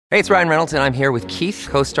Hey, it's Ryan Reynolds, and I'm here with Keith,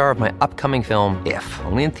 co-star of my upcoming film, If,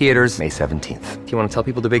 only in theaters May 17th. Do you want to tell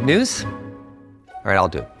people the big news? All right, I'll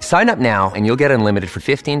do it. Sign up now and you'll get unlimited for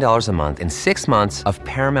 $15 a month and 6 months of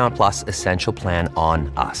Paramount Plus Essential Plan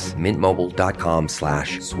on us.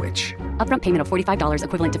 MintMobile.com/switch. Upfront payment of $45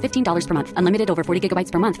 equivalent to $15 per month. Unlimited over 40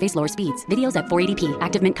 gigabytes per month. Face lower speeds. Videos at 480p.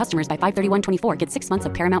 Active Mint customers by 531.24 get 6 months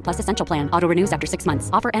of Paramount Plus Essential Plan. Auto renews after 6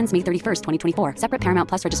 months. Offer ends May 31st, 2024. Separate Paramount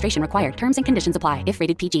Plus registration required. Terms and conditions apply if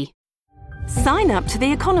rated PG. Sign up to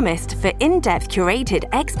The Economist for in-depth curated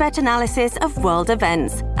expert analysis of world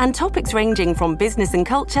events and topics ranging from business and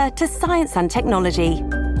culture to science and technology.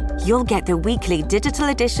 You'll get the weekly digital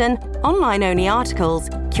edition, online-only articles,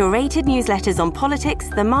 curated newsletters on politics,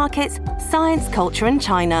 the markets, science, culture and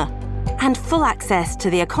China, and full access to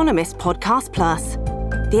The Economist Podcast Plus.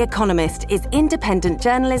 The Economist is independent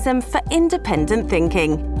journalism for independent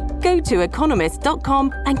thinking. Go to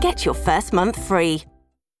economist.com and get your first month free.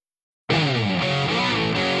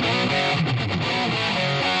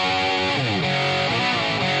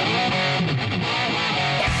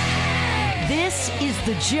 This is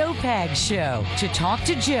the Joe Pags Show. To talk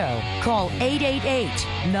to Joe, call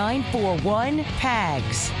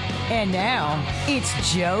 888-941-PAGS. And now, it's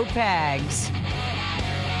Joe Pags.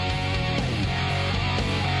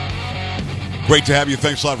 Great to have you.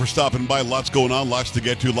 Thanks a lot for stopping by. Lots going on, lots to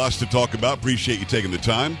get to, lots to talk about. Appreciate you taking the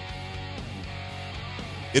time.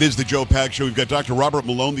 It is the Joe Pags Show. We've got Dr. Robert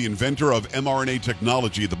Malone, the inventor of mRNA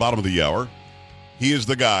technology, at the bottom of the hour. He is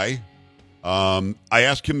the guy. I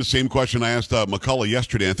asked him the same question I asked McCullough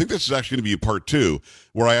yesterday. I think this is actually going to be a part 2,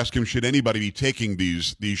 where I ask him, should anybody be taking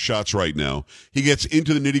these shots right now? He gets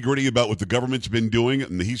into the nitty-gritty about what the government's been doing,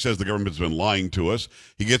 and he says the government's been lying to us.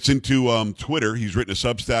 He gets into Twitter. He's written a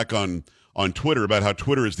Substack on Twitter about how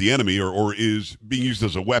Twitter is the enemy or is being used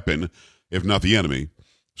as a weapon, if not the enemy.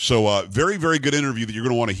 So very, very good interview that you're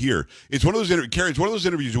going to want to hear. It's one of those Carrie, it's one of those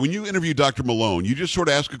interviews when you interview Dr. Malone, you just sort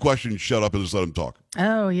of ask a question, shut up, and just let him talk.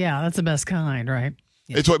 Oh, yeah, that's the best kind, right?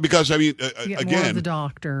 Yeah. It's because, I mean, again, more of the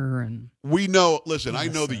doctor. And we know, listen, I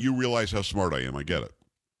know that you realize how smart I am. I get it.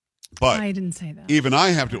 But I didn't say that. Even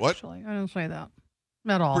I have to, what? Actually, I didn't say that.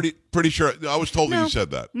 At all. Pretty sure. I was told that you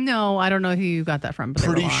said that. No, I don't know who you got that from. But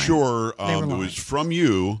pretty sure it was from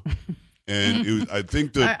you. And it was, I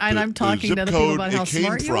think I'm talking to other people about how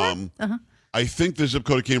smart you are? Uh-huh. I think the zip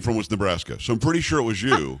code it came from was Nebraska. So I'm pretty sure it was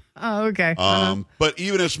you. Oh, okay. But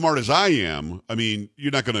even as smart as I am, I mean,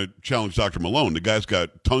 you're not going to challenge Dr. Malone. The guy's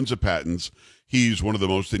got tons of patents. He's one of the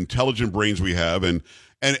most intelligent brains we have. And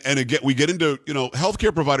again, we get into,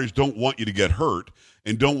 healthcare providers don't want you to get hurt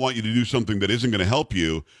and don't want you to do something that isn't going to help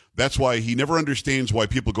you. That's why he never understands why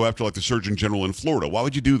people go after, like, the Surgeon General in Florida. Why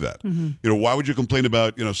would you do that? Mm-hmm. Why would you complain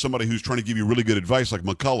about, somebody who's trying to give you really good advice like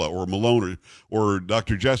McCullough or Malone or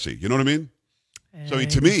Dr. Jesse? You know what I mean? So, I mean,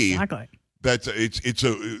 to me,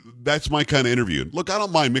 that's my kind of interview. Look, I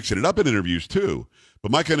don't mind mixing it up in interviews too,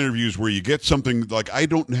 but my kind of interviews where you get something like, I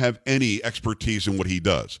don't have any expertise in what he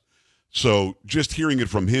does. So just hearing it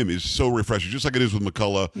from him is so refreshing, just like it is with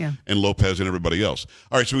McCullough and Lopez and everybody else.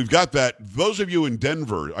 All right, so we've got that. Those of you in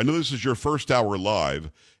Denver, I know this is your first hour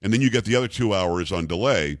live, and then you get the other 2 hours on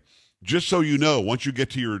delay. Just so you know, once you get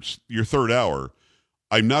to your third hour,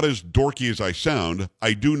 I'm not as dorky as I sound.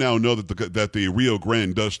 I do now know that the Rio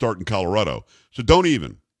Grande does start in Colorado. So don't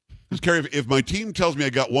even. Because, Carrie, if my team tells me I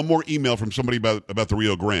got one more email from somebody about the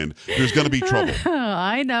Rio Grande, there's going to be trouble.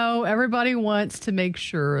 I know. Everybody wants to make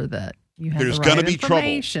sure that you have there's the right gonna be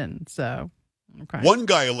information. Trouble. So, okay. One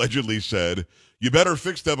guy allegedly said, you better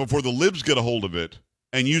fix that before the libs get a hold of it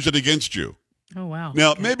and use it against you. Oh, wow.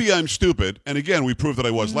 Now, maybe I'm stupid. And again, we proved that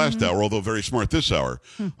I was last hour, although very smart this hour.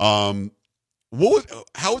 How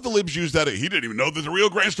would the libs use that? He didn't even know that the Rio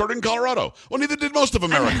Grande started in Colorado. Well, neither did most of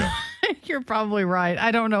America. You're probably right.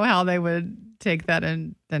 I don't know how they would take that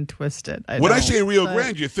and then twist it. When I say Rio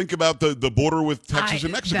Grande, you think about the border with Texas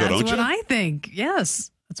and Mexico, don't you? That's what I think.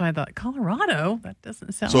 Yes. That's why I thought Colorado. That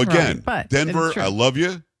doesn't sound so again, right. But Denver, I love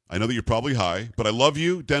you. I know that you're probably high, but I love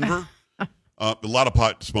you, Denver. A lot of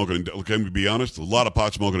pot smoking. Okay, to be honest, a lot of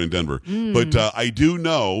pot smoking in Denver. But I do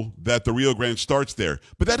know that the Rio Grande starts there.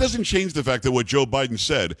 But that doesn't change the fact that what Joe Biden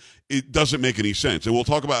said, it doesn't make any sense. And we'll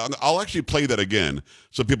talk about. I'll actually play that again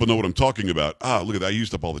so people know what I'm talking about. Look at that! I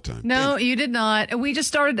used up all the time. No, you did not. We just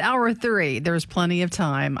started hour 3. There's plenty of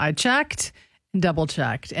time. I checked, double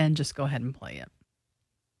checked, and just go ahead and play it.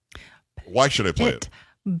 Why should I play it?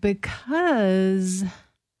 Because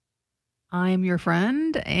I am your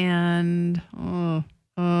friend, and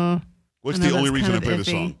what's the only reason I play the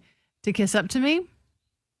song? To kiss up to me?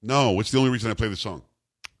 No, what's the only reason I play the song?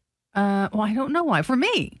 Well, I don't know why. For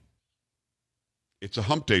me. It's a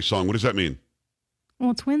hump day song. What does that mean? Well,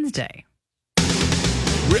 it's Wednesday.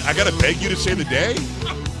 I got to beg you to say the day?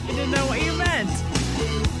 I didn't know what you meant.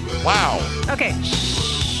 Wow. Okay.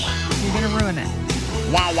 Shh. You're going to ruin it.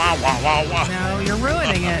 Wow. No, you're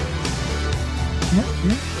ruining it.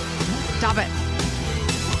 Stop it.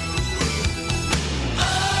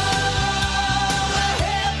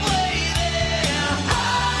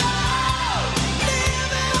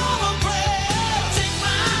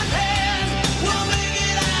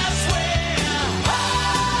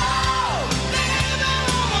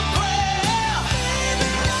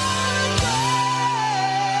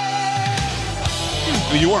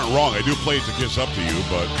 I mean, you weren't wrong. I do play it to kiss up to you,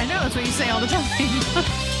 but... I know, that's what you say all the time.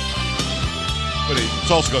 But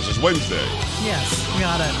it's also because it's Wednesday. Yes,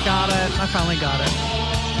 got it. I finally got it.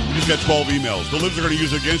 You just got 12 emails. The libs are going to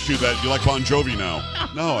use it against you that you like Bon Jovi now.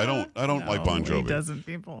 No, I don't like Bon Jovi. He doesn't,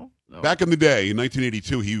 people. No. Back in the day, in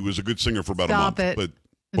 1982, he was a good singer for about a month. It. But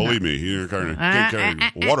believe me, he can't carry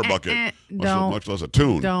a water bucket, much less a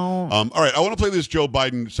tune. Don't. All right, I want to play this Joe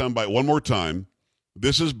Biden soundbite one more time.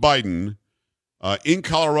 This is Biden in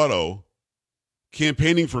Colorado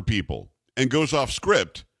campaigning for people and goes off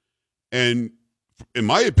script and, in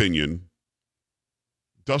my opinion,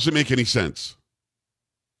 doesn't make any sense.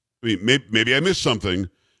 I mean, maybe I missed something.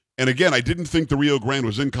 And again, I didn't think the Rio Grande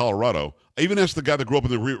was in Colorado. I even asked the guy that grew up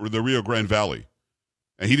in the Rio Grande Valley,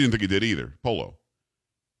 and he didn't think he did either, Polo.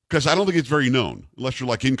 Because I don't think it's very known, unless you're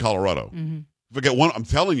like in Colorado. Mm-hmm. If I get one, I'm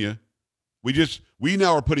telling you, we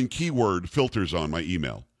now are putting keyword filters on my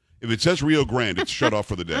email. If it says Rio Grande, it's shut off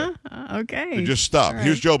for the day. Okay. So just stop. Right.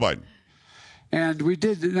 Here's Joe Biden. And we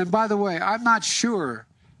did. And by the way, I'm not sure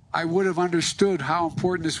I would have understood how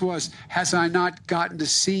important this was has I not gotten to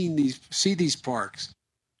see these parks.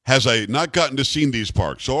 Has I not gotten to see these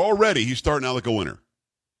parks. So already he's starting out like a winner.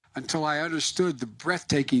 Until I understood the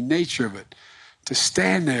breathtaking nature of it. To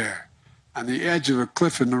stand there on the edge of a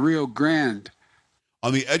cliff in the Rio Grande.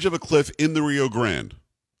 On the edge of a cliff in the Rio Grande.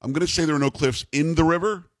 I'm going to say there are no cliffs in the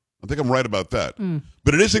river. I think I'm right about that.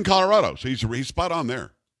 But it is in Colorado, so he's spot on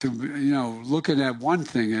there. Looking at one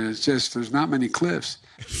thing, and it's just, there's not many cliffs.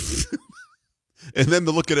 And then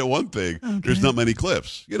to look at one thing, there's not many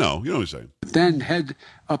cliffs. You know what I'm saying. Then head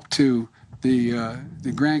up to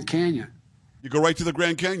the Grand Canyon. You go right to the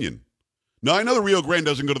Grand Canyon. Now, I know the Rio Grande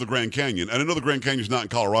doesn't go to the Grand Canyon, and I know the Grand Canyon's not in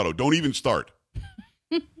Colorado. Don't even start.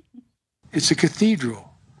 It's a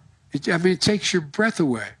cathedral. It takes your breath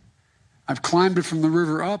away. I've climbed it from the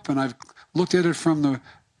river up, and I've looked at it from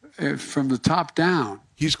the top down.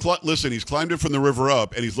 He's climbed it from the river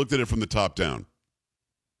up, and he's looked at it from the top down.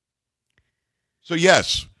 So,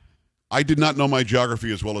 yes, I did not know my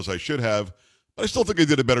geography as well as I should have, but I still think I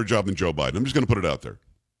did a better job than Joe Biden. I'm just going to put it out there.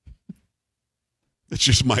 It's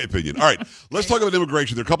just my opinion. All right, let's talk about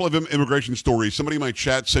immigration. There are a couple of immigration stories. Somebody in my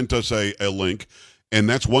chat sent us a link, and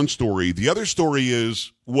that's one story. The other story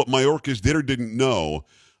is what Mayorkas did or didn't know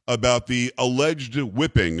about the alleged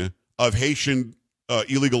whipping of Haitian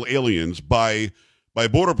illegal aliens by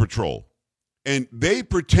Border Patrol. And they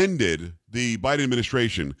pretended, the Biden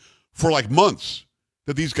administration, for like months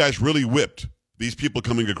that these guys really whipped these people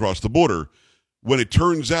coming across the border, when it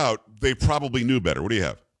turns out they probably knew better. What do you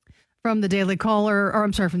have? From the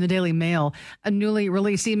from the Daily Mail, a newly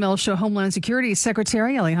released email show Homeland Security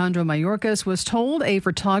Secretary Alejandro Mayorkas was told a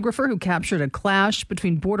photographer who captured a clash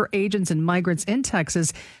between border agents and migrants in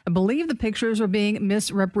Texas believed the pictures were being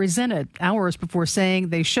misrepresented hours before saying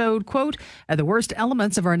they showed, quote, the worst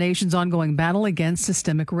elements of our nation's ongoing battle against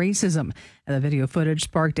systemic racism. The video footage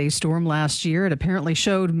sparked a storm last year. It apparently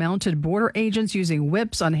showed mounted border agents using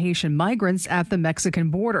whips on Haitian migrants at the Mexican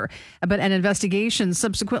border. But an investigation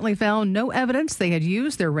subsequently found no evidence they had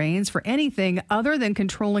used their reins for anything other than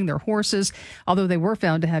controlling their horses, although they were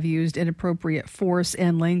found to have used inappropriate force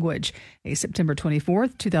and language. A September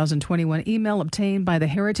 24th, 2021 email obtained by the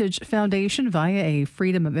Heritage Foundation via a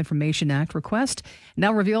Freedom of Information Act request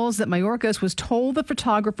now reveals that Mayorkas was told the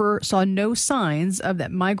photographer saw no signs of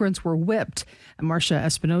that migrants were whipped. Marcia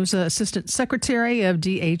Espinoza, Assistant Secretary of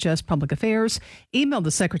DHS Public Affairs, emailed the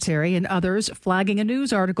secretary and others flagging a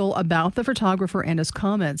news article about the photographer and his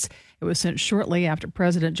comments. It was sent shortly after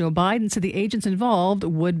President Joe Biden said the agents involved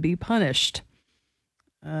would be punished.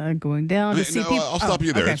 Going down to see people. I'll stop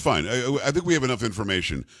you there. Okay. It's fine. I think we have enough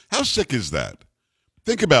information. How sick is that?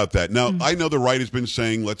 Think about that. Now, I know the right has been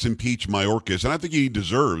saying, let's impeach Mayorkas, and I think he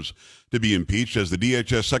deserves to be impeached. As the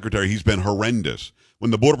DHS secretary, he's been horrendous. When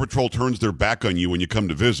the Border Patrol turns their back on you when you come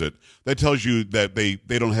to visit, that tells you that they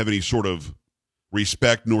don't have any sort of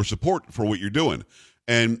respect nor support for what you're doing.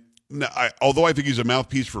 And although I think he's a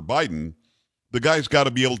mouthpiece for Biden, The guy's got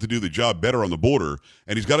to be able to do the job better on the border,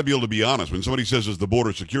 and he's got to be able to be honest. When somebody says, is the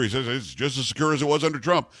border secure? He says, it's just as secure as it was under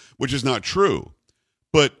Trump, which is not true.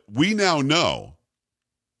 But we now know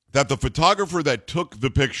that the photographer that took the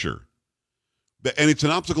picture, and it's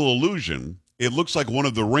an optical illusion, it looks like one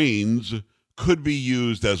of the reins could be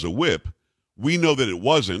used as a whip. We know that it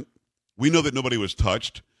wasn't. We know that nobody was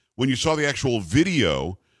touched. When you saw the actual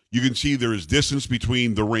video, you can see there is distance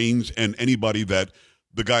between the reins and anybody that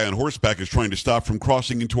the guy on horseback is trying to stop from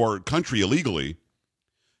crossing into our country illegally.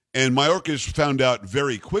 And Mayorkas found out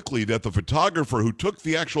very quickly that the photographer who took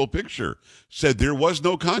the actual picture said there was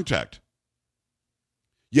no contact.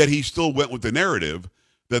 Yet he still went with the narrative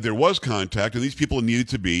that there was contact and these people needed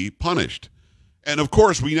to be punished. And of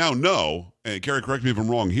course, we now know, and Carrie, correct me if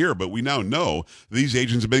I'm wrong here, but we now know these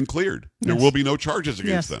agents have been cleared. There will be no charges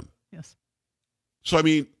against them. Yes. So, I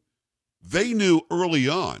mean, they knew early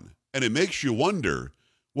on, and it makes you wonder,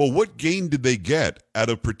 well, what gain did they get out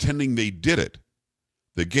of pretending they did it?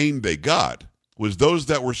 The gain they got was those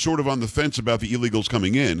that were sort of on the fence about the illegals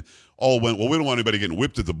coming in all went, well, we don't want anybody getting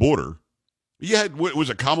whipped at the border. Yeah, it was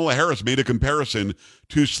a Kamala Harris made a comparison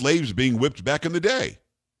to slaves being whipped back in the day.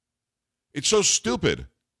 It's so stupid.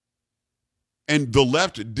 And the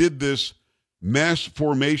left did this mass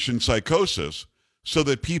formation psychosis so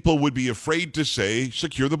that people would be afraid to say,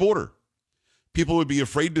 secure the border. People would be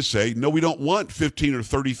afraid to say, no, we don't want 15 or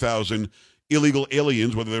 30,000 illegal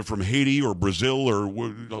aliens, whether they're from Haiti or Brazil or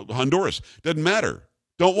Honduras. Doesn't matter.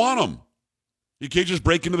 Don't want them. You can't just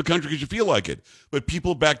break into the country because you feel like it. But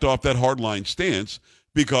people backed off that hardline stance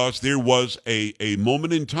because there was a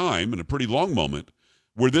moment in time, and a pretty long moment,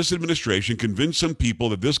 where this administration convinced some people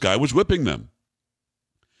that this guy was whipping them.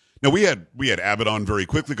 Now, we had Abbott on very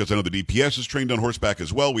quickly because I know the DPS is trained on horseback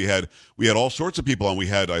as well. We had all sorts of people on. We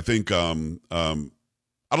had, I think, I don't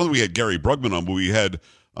think we had Gary Brugman on, but we had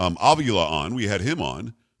Avila on. We had him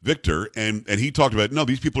on, Victor, and he talked about, no,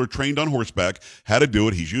 these people are trained on horseback, how to do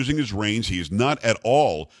it. He's using his reins. He is not at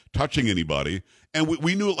all touching anybody. And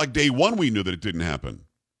we knew it like day one, we knew that it didn't happen.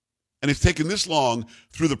 And it's taken this long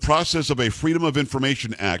through the process of a Freedom of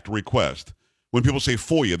Information Act request. When people say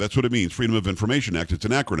FOIA, that's what it means, Freedom of Information Act. It's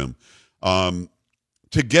an acronym.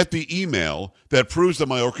 To get the email that proves that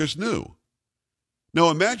Mayorkas knew. Now,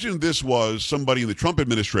 imagine this was somebody in the Trump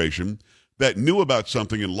administration that knew about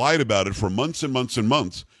something and lied about it for months and months and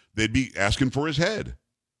months. They'd be asking for his head.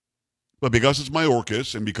 But because it's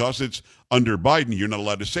Mayorkas and because it's under Biden, you're not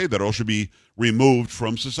allowed to say that, or else should be removed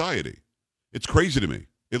from society. It's crazy to me.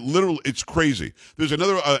 It's crazy. There's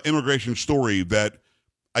another immigration story that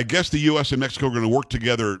I guess the U.S. and Mexico are going to work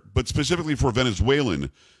together, but specifically for Venezuelan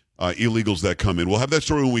illegals that come in. We'll have that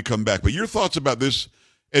story when we come back. But your thoughts about this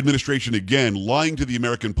administration, again, lying to the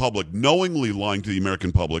American public, knowingly lying to the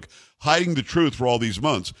American public, hiding the truth for all these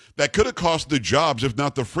months, that could have cost the jobs, if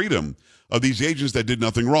not the freedom, of these agents that did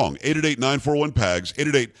nothing wrong. 888-941-PAGS,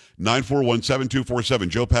 888-941-7247,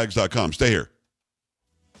 joepags.com. Stay here.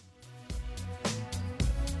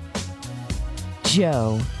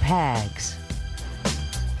 Joe Pags.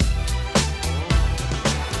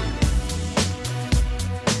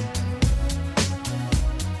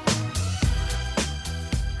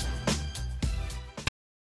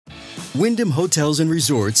 Wyndham Hotels and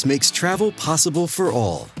Resorts makes travel possible for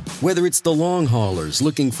all. Whether it's the long haulers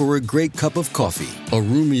looking for a great cup of coffee, a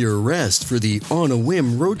roomier rest for the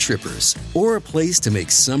on-a-whim road trippers, or a place to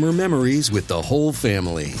make summer memories with the whole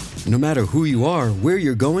family. No matter who you are, where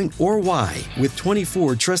you're going, or why, with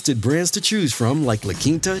 24 trusted brands to choose from like La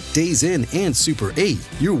Quinta, Days Inn, and Super 8,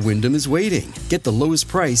 your Wyndham is waiting. Get the lowest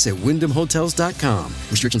price at WyndhamHotels.com.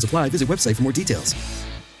 Restrictions apply. Visit website for more details.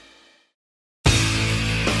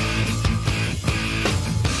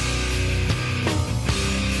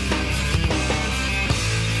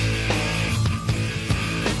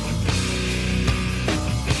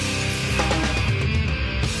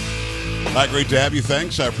 Hi, great to have you.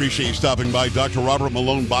 Thanks. I appreciate you stopping by. Dr. Robert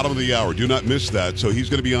Malone, bottom of the hour. Do not miss that. So he's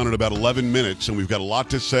going to be on in about 11 minutes, and we've got a lot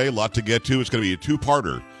to say, a lot to get to. It's going to be a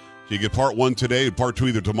two-parter. So you get part one today and part two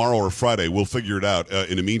either tomorrow or Friday. We'll figure it out.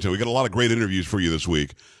 In the meantime, we got a lot of great interviews for you this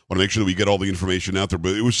week. Want to make sure that we get all the information out there.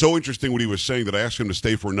 But it was so interesting what he was saying that I asked him to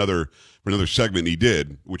stay for another segment, and he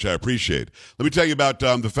did, which I appreciate. Let me tell you about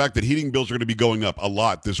the fact that heating bills are going to be going up a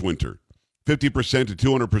lot this winter. 50% to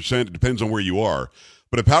 200%. It depends on where you are.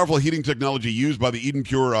 But a powerful heating technology used by the Eden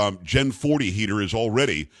Pure Gen 40 heater is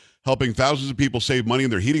already helping thousands of people save money on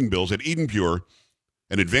their heating bills. At Eden Pure,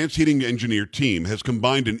 an advanced heating engineer team has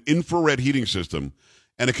combined an infrared heating system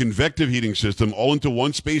and a convective heating system all into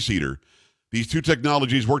one space heater These two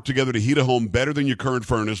technologies work together to heat a home better than your current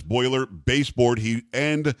furnace, boiler, baseboard heat,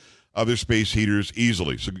 and other space heaters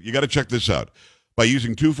easily. So you got to check this out. By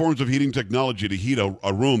using two forms of heating technology to heat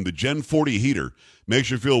a room, the Gen 40 heater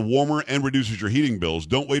makes you feel warmer and reduces your heating bills.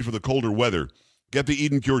 Don't wait for the colder weather. Get the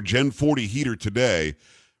Eden Pure Gen 40 heater today.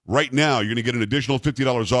 Right now, you're going to get an additional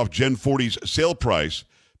 $50 off Gen 40's sale price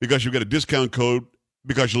because you get a discount code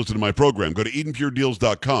because you listen to my program. Go to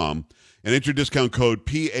EdenPureDeals.com and enter discount code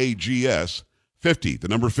PAGS50, the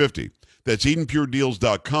number 50. That's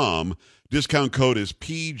EdenPureDeals.com. Discount code is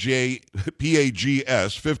PAGS50,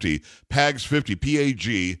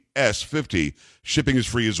 PAGS50, PAGS50. Shipping is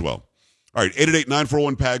free as well. All right,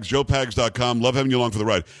 888-941-PAGS, JoePags.com. Love having you along for the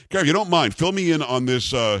ride. Gary, if you don't mind, fill me in on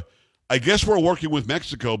this. I guess we're working with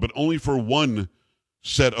Mexico, but only for one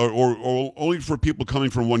set or only for people coming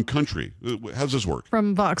from one country. How does this work?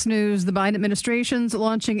 From Fox News, the Biden administration's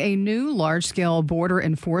launching a new large-scale border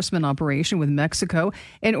enforcement operation with Mexico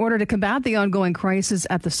in order to combat the ongoing crisis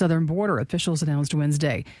at the southern border, officials announced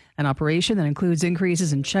Wednesday. An operation that includes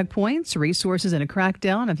increases in checkpoints, resources, and a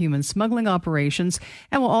crackdown of human smuggling operations,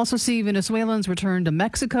 and will also see Venezuelans return to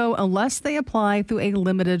Mexico unless they apply through a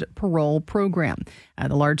limited parole program.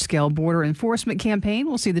 The large-scale border enforcement campaign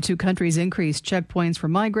will see the two countries increase checkpoints for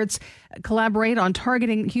migrants, collaborate on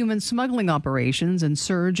targeting human smuggling operations, and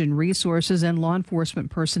surge in resources and law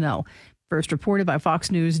enforcement personnel. First reported by Fox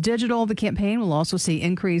News Digital, the campaign will also see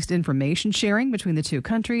increased information sharing between the two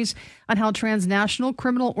countries on how transnational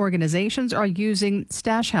criminal organizations are using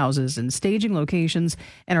stash houses and staging locations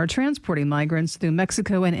and are transporting migrants through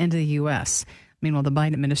Mexico and into the U.S. Meanwhile, the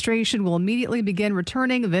Biden administration will immediately begin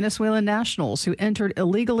returning Venezuelan nationals who entered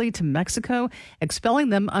illegally to Mexico, expelling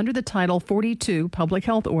them under the Title 42 public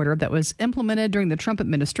health order that was implemented during the Trump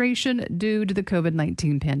administration due to the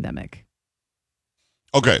COVID-19 pandemic.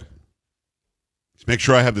 Okay. Let's make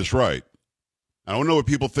sure I have this right. I don't know what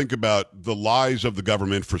people think about the lies of the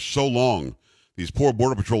government for so long. These poor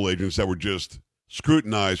Border Patrol agents that were just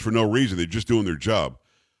scrutinized for no reason. They're just doing their job.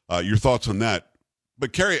 Your thoughts on that?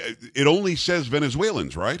 But, Carrie, it only says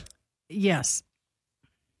Venezuelans, right? Yes.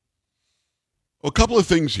 Well, a couple of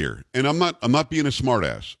things here, and I'm not being a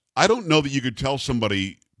smartass. I don't know that you could tell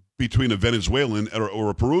somebody between a Venezuelan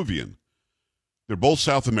or a Peruvian. They're both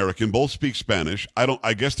South American, both speak Spanish.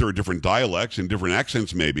 I guess there are different dialects and different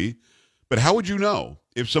accents maybe. But how would you know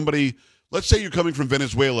if somebody, let's say you're coming from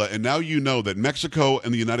Venezuela and now you know that Mexico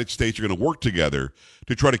and the United States are going to work together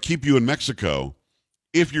to try to keep you in Mexico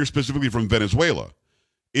if you're specifically from Venezuela.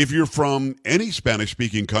 If you're from any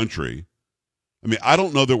Spanish-speaking country, I mean, I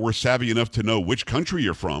don't know that we're savvy enough to know which country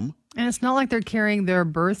you're from. And it's not like they're carrying their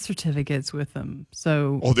birth certificates with them.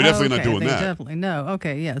 So, they're definitely not doing that. Definitely, no.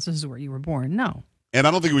 Okay, yes, this is where you were born. No. And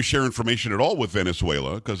I don't think we share information at all with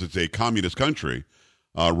Venezuela because it's a communist country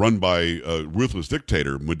run by a ruthless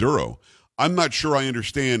dictator, Maduro. I'm not sure I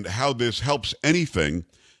understand how this helps anything.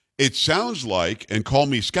 It sounds like, and call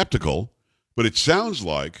me skeptical, but it sounds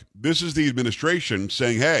like this is the administration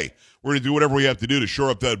saying, hey, we're going to do whatever we have to do to shore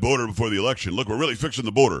up that border before the election. Look, we're really fixing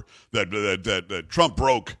the border that Trump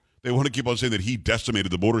broke. They want to keep on saying that he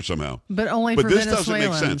decimated the border somehow. But only for this Venezuelans.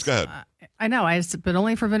 Doesn't make sense. Go ahead. I know, but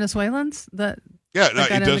only for Venezuelans that got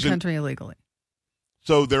into the country illegally.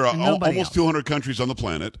 So there are almost 200 countries on the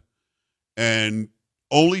planet, and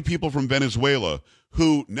only people from Venezuela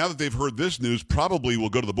who, now that they've heard this news, probably will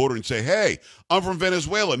go to the border and say, hey, I'm from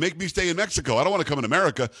Venezuela. Make me stay in Mexico. I don't want to come in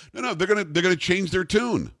America. No, they're gonna change their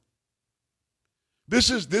tune.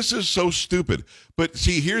 This is so stupid. But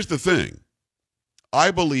see, here's the thing.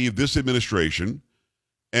 I believe this administration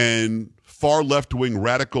and far left-wing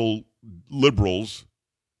radical liberals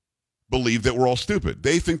believe that we're all stupid.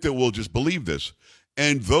 They think that we'll just believe this.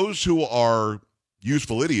 And those who are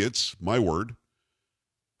useful idiots, my word,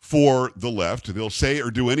 for the left, they'll say or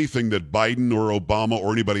do anything that Biden or Obama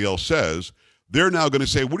or anybody else says, they're now going to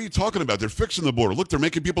say, what are you talking about? They're fixing the border. Look, they're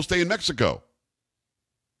making people stay in Mexico.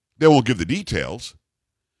 They won't give the details,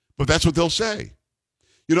 but that's what they'll say.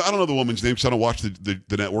 You know, I don't know the woman's name, so I don't watch the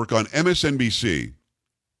network. On MSNBC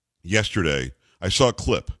yesterday, I saw a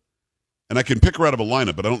clip, and I can pick her out of a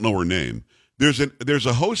lineup, but I don't know her name. There's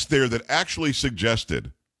a host there that actually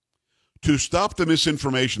suggested to stop the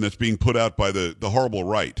misinformation that's being put out by the horrible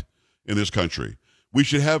right in this country, we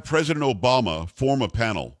should have President Obama form a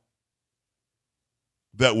panel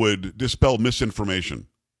that would dispel misinformation.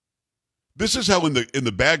 This is how in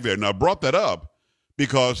the bag there. Now, I brought that up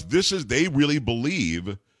because they really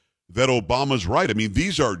believe that Obama's right. I mean,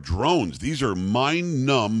 these are drones. These are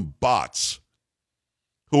mind-numb bots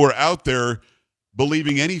who are out there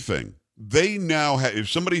believing anything they now have, if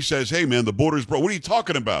somebody says, hey, man, the border's broke, what are you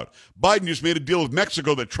talking about? Biden just made a deal with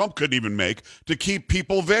Mexico that Trump couldn't even make to keep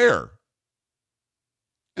people there.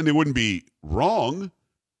 And they wouldn't be wrong.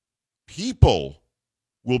 People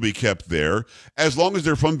will be kept there as long as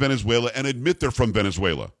they're from Venezuela and admit they're from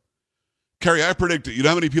Venezuela. Carrie, I predict, you know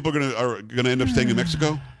how many people are going to end up staying in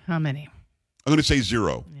Mexico? How many? I'm going to say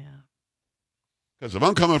 0. Yeah. Because if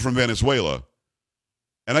I'm coming from Venezuela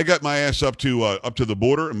and I got my ass up to the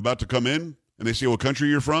border, I'm about to come in, and they say, what country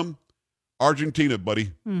you're from? Argentina,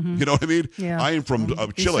 buddy. Mm-hmm. You know what I mean? Yeah. I am from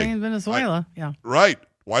Chile. Saying Venezuela. Yeah. Right.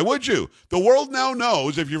 Why would you? The world now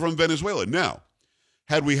knows if you're from Venezuela. Now,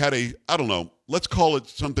 had we had a, I don't know, let's call it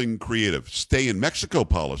something creative, stay in Mexico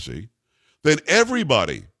policy, then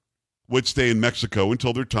everybody would stay in Mexico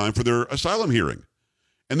until their time for their asylum hearing.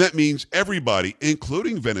 And that means everybody,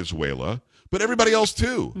 including Venezuela, but everybody else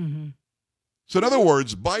too. Mm-hmm. So in other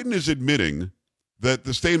words, Biden is admitting that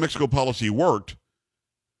the stay in Mexico policy worked,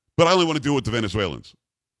 but I only want to do it with the Venezuelans.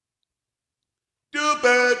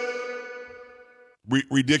 Stupid.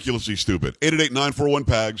 Ridiculously stupid.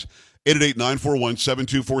 888-941-PAGS,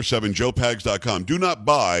 888-941-7247, joepags.com. Do not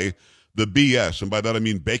buy the BS, and by that I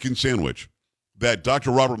mean bacon sandwich, that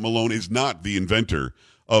Dr. Robert Malone is not the inventor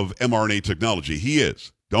of mRNA technology. He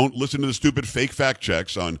is. Don't listen to the stupid fake fact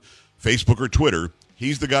checks on Facebook or Twitter.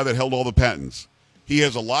 He's the guy that held all the patents. He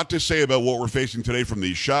has a lot to say about what we're facing today from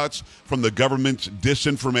these shots, from the government's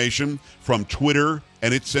disinformation, from Twitter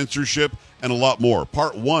and its censorship, and a lot more.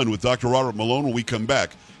 Part 1 with Dr. Robert Malone when we come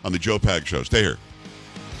back on the Joe Pags Show. Stay here.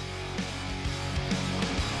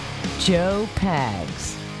 Joe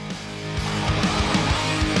Pags.